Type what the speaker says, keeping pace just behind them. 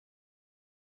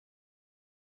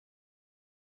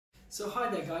So hi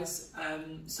there guys,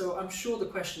 so I'm sure the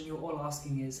question you're all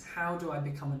asking is how do I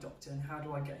become a doctor and how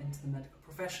do I get into the medical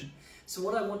profession? So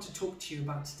what I want to talk to you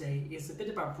about today is a bit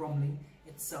about Bromley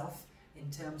itself in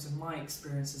terms of my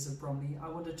experiences at Bromley. I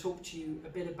want to talk to you a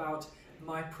bit about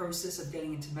my process of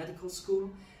getting into medical school,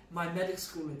 my medical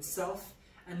school itself,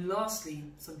 and lastly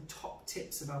some top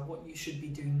tips about what you should be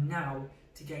doing now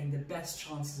to gain the best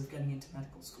chances of getting into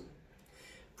medical school.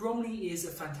 Bromley is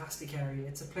a fantastic area.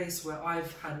 It's a place where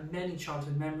I've had many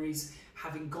childhood memories,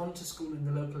 having gone to school in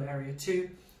the local area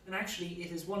too, and actually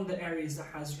it is one of the areas that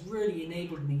has really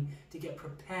enabled me to get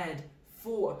prepared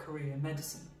for a career in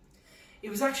medicine. It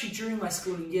was actually during my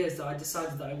schooling years that I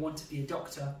decided that I want to be a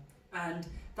doctor, and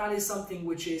that is something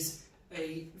which is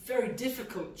a very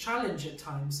difficult challenge at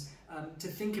times to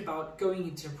think about going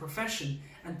into a profession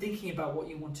and thinking about what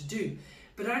you want to do.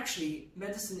 But actually,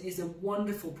 medicine is a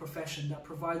wonderful profession that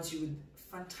provides you with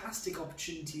fantastic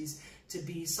opportunities to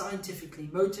be scientifically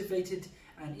motivated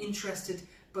and interested,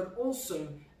 but also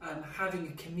having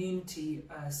a community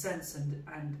sense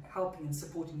and helping and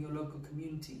supporting your local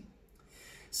community.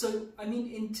 So, I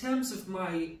mean, in terms of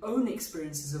my own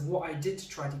experiences of what I did to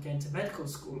try to get into medical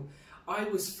school, I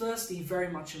was firstly very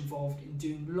much involved in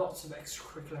doing lots of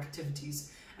extracurricular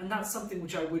activities, and that's something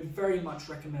which I would very much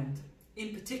recommend.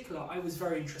 In particular, I was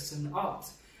very interested in art,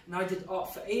 and I did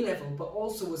art for A-level, but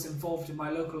also was involved in my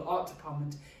local art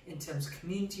department in terms of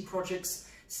community projects,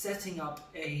 setting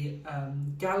up a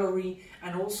gallery,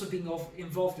 and also being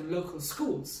involved in local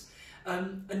schools.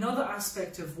 Another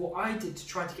aspect of what I did to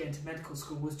try to get into medical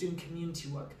school was doing community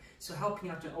work, so helping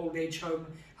out in an old age home,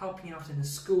 helping out in a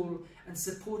school, and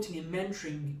supporting and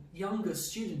mentoring younger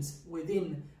students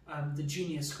within the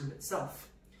junior school itself.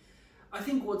 I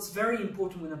think what's very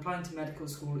important when applying to medical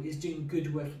school is doing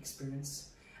good work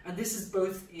experience. And this is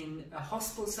both in a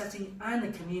hospital setting and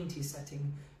a community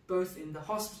setting, both in the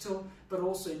hospital but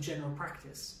also in general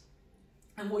practice.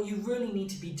 And what you really need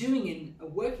to be doing in a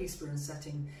work experience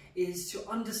setting is to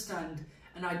understand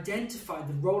and identify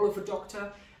the role of a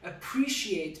doctor,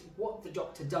 appreciate what the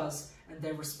doctor does and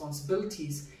their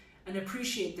responsibilities, and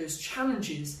appreciate those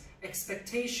challenges,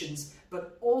 expectations,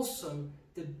 but also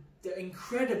the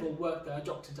incredible work that a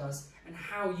doctor does and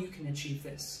how you can achieve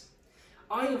this.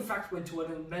 I in fact went to one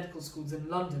of the medical schools in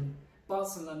London,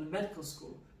 Barton London Medical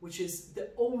School, which is the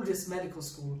oldest medical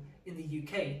school in the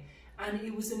UK, and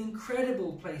it was an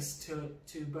incredible place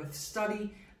to both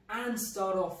study and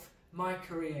start off my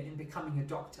career in becoming a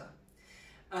doctor.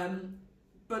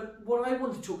 But what I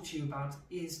want to talk to you about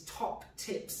is top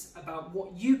tips about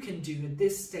what you can do at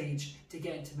this stage to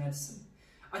get into medicine.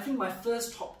 I think my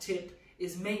first top tip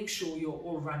is make sure you're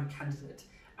all-round candidate.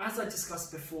 As I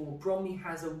discussed before, Bromley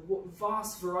has a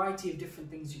vast variety of different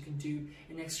things you can do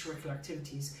in extracurricular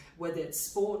activities, whether it's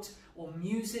sport or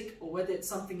music or whether it's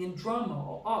something in drama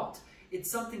or art.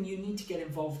 It's something you need to get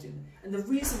involved in. And the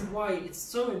reason why it's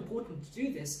so important to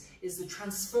do this is the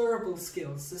transferable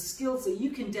skills, the skills that you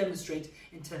can demonstrate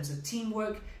in terms of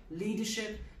teamwork,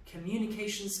 leadership,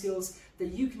 communication skills that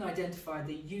you can identify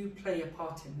that you play a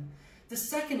part in. The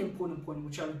second important point,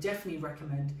 which I would definitely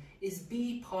recommend, is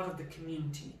be part of the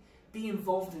community. Be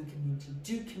involved in the community.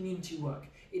 Do community work.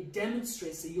 It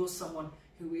demonstrates that you're someone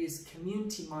who is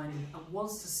community-minded and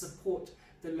wants to support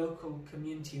the local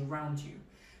community around you.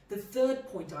 The third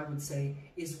point I would say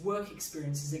is work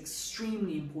experience is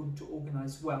extremely important to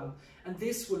organise well, and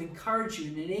this will encourage you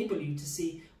and enable you to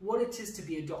see what it is to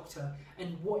be a doctor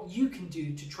and what you can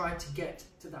do to try to get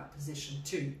to that position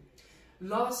too.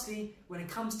 Lastly, when it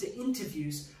comes to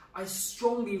interviews, I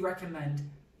strongly recommend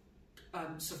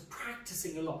sort of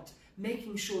practicing a lot,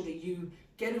 making sure that you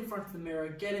get in front of the mirror,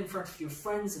 get in front of your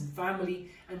friends and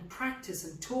family, and practice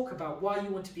and talk about why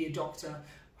you want to be a doctor,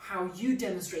 how you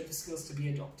demonstrate the skills to be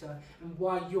a doctor, and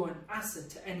why you're an asset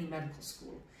to any medical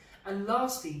school. And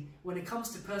lastly, when it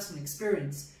comes to personal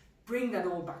experience, bring that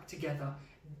all back together.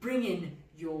 Bring in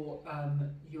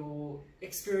your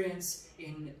experience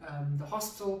in the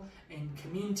hospital, in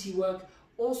community work.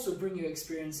 Also bring your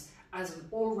experience as an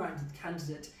all-rounded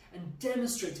candidate and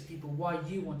demonstrate to people why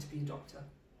you want to be a doctor.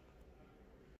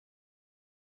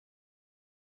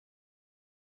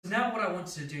 Now what I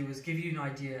wanted to do was give you an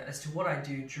idea as to what I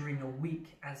do during a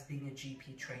week as being a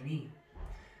GP trainee.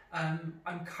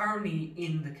 I'm currently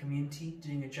in the community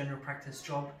doing a general practice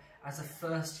job as a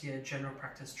first-year general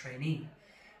practice trainee.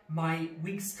 My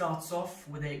week starts off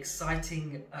with an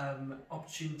exciting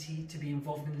opportunity to be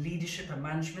involved in leadership and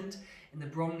management in the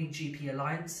Bromley GP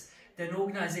Alliance. They're an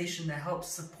organisation that helps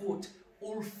support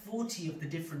all 40 of the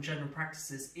different general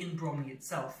practices in Bromley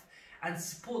itself and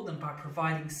support them by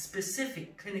providing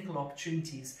specific clinical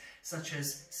opportunities such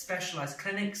as specialised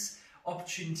clinics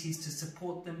opportunities to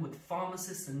support them with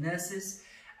pharmacists and nurses,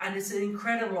 and it's an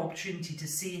incredible opportunity to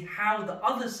see how the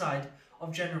other side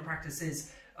of general practice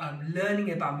is,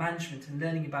 learning about management and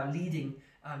learning about leading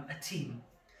a team.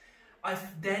 I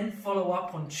then follow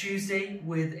up on Tuesday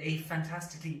with a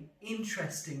fantastically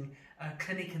interesting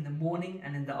clinic in the morning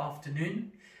and in the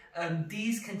afternoon.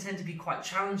 These can tend to be quite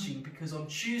challenging because on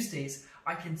Tuesdays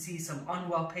I can see some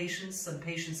unwell patients, some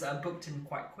patients that are booked in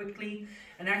quite quickly,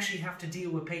 and actually have to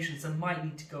deal with patients that might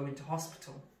need to go into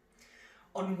hospital.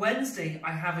 On Wednesday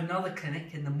I have another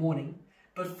clinic in the morning,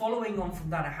 but following on from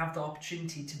that I have the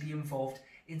opportunity to be involved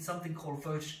in something called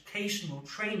vocational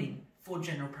training for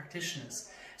general practitioners.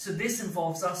 So this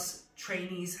involves us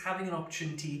trainees having an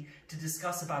opportunity to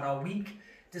discuss about our week,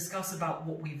 discuss about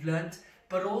what we've learnt,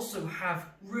 but also have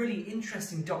really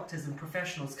interesting doctors and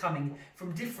professionals coming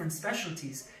from different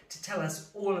specialties to tell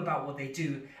us all about what they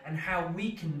do and how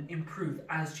we can improve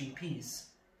as GPs.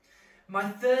 My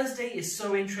Thursday is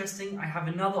so interesting. I have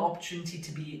another opportunity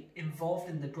to be involved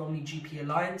in the Bromley GP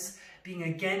Alliance, being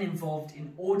again involved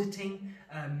in auditing,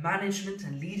 management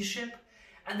and leadership.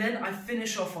 And then I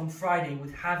finish off on Friday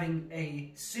with having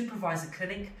a supervisor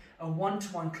clinic, a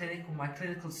one-to-one clinic with my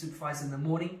clinical supervisor in the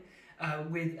morning,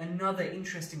 with another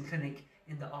interesting clinic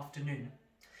in the afternoon.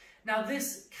 Now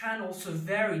this can also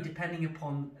vary depending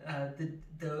upon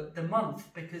the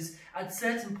month, because at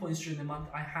certain points during the month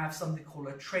I have something called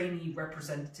a trainee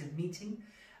representative meeting.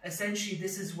 Essentially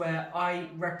this is where I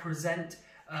represent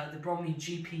the Bromley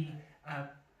GP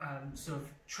sort of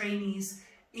trainees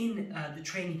in the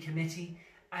trainee committee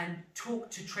and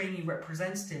talk to trainee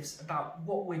representatives about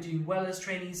what we're doing well as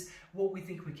trainees, what we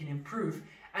think we can improve,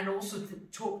 and also to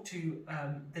talk to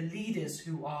the leaders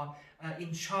who are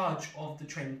in charge of the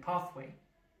training pathway.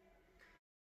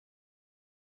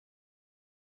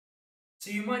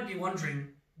 So you might be wondering,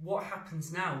 what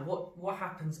happens now? What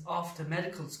happens after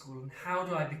medical school, and how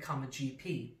do I become a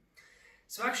GP?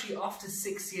 So actually after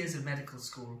 6 years of medical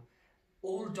school,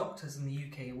 all doctors in the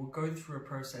UK will go through a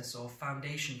process of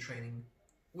foundation training,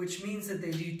 which means that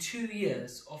they do 2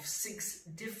 years of 6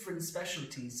 different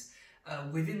specialties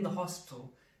within the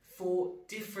hospital for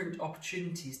different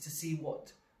opportunities to see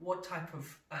what type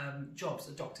of jobs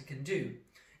a doctor can do.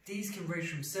 These can range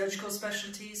from surgical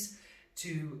specialties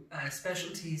to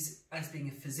specialties as being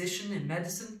a physician in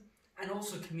medicine, and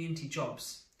also community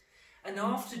jobs. And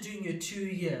after doing your 2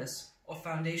 years of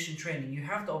foundation training, you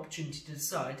have the opportunity to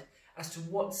decide as to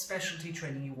what specialty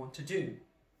training you want to do.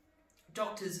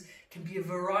 Doctors can be a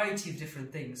variety of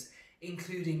different things,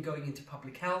 including going into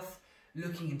public health,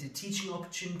 looking into teaching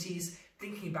opportunities,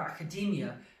 thinking about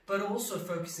academia, but also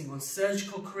focusing on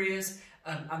surgical careers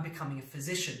and becoming a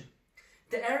physician.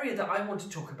 The area that I want to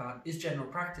talk about is general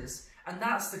practice, and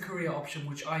that's the career option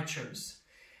which I chose.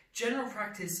 General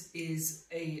practice is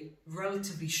a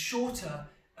relatively shorter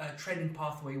training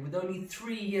pathway with only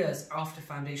 3 years after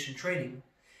foundation training.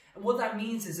 And what that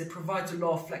means is it provides a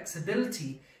lot of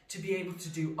flexibility to be able to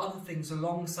do other things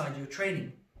alongside your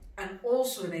training, and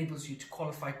also enables you to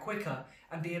qualify quicker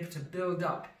and be able to build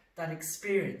up that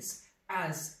experience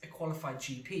as a qualified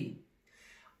GP.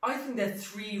 I think there are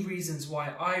 3 reasons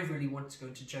why I really want to go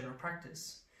into general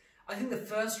practice. I think the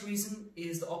first reason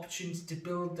is the opportunity to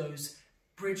build those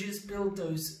bridges, build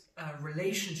those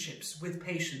relationships with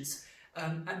patients.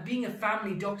 And being a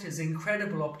family doctor is an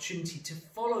incredible opportunity to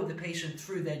follow the patient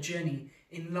through their journey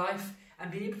in life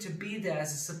and be able to be there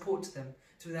as a support to them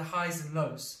through their highs and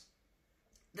lows.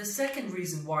 The second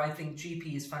reason why I think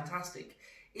GP is fantastic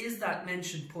is that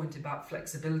mentioned point about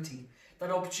flexibility, that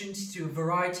opportunity to do a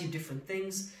variety of different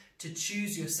things, to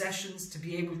choose your sessions, to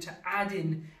be able to add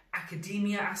in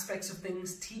academia aspects of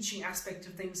things, teaching aspects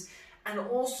of things, and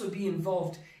also be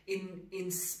involved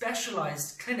in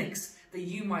specialized clinics that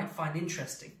you might find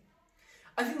interesting.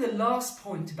 I think the last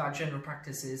point about general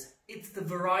practice is it's the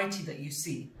variety that you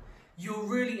see. You're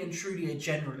really and truly a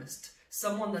generalist,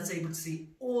 someone that's able to see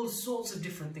all sorts of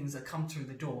different things that come through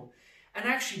the door. And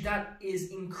actually that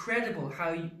is incredible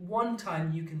how one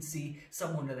time you can see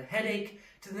someone with a headache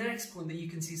to the next point that you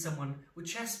can see someone with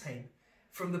chest pain.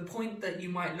 From the point that you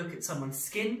might look at someone's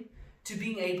skin to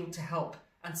being able to help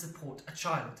and support a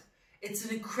child. It's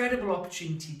an incredible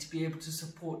opportunity to be able to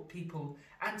support people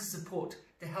and to support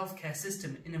the healthcare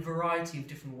system in a variety of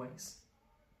different ways.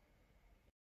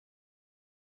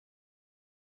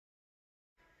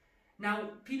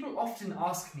 Now, people often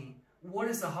ask me, what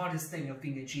is the hardest thing of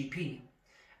being a GP?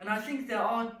 And I think there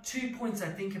are 2 points I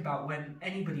think about when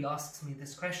anybody asks me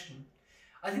this question.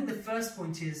 I think the first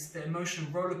point is the emotional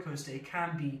roller coaster it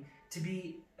can be to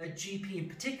be a GP in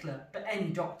particular, but any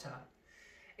doctor.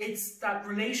 It's that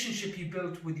relationship you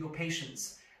build with your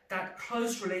patients, that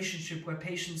close relationship where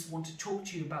patients want to talk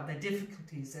to you about their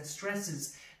difficulties, their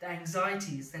stresses, their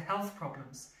anxieties, their health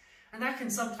problems. And that can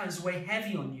sometimes weigh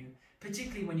heavy on you,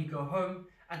 particularly when you go home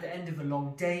at the end of a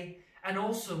long day, and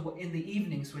also in the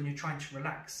evenings when you're trying to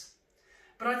relax.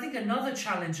 But I think another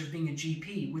challenge of being a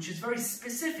GP, which is very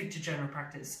specific to general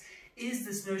practice, is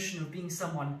this notion of being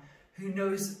someone who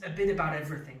knows a bit about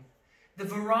everything. The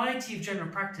variety of general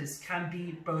practice can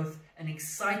be both an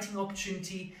exciting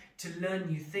opportunity to learn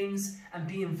new things and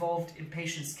be involved in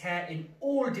patients' care in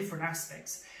all different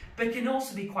aspects, but it can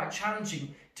also be quite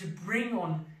challenging to bring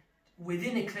on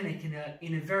within a clinic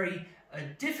in a very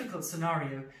difficult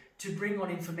scenario, to bring on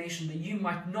information that you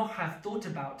might not have thought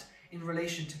about in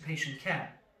relation to patient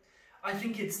care. I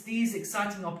think it's these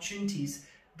exciting opportunities,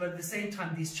 but at the same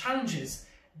time these challenges,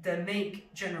 that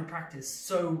make general practice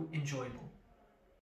so enjoyable.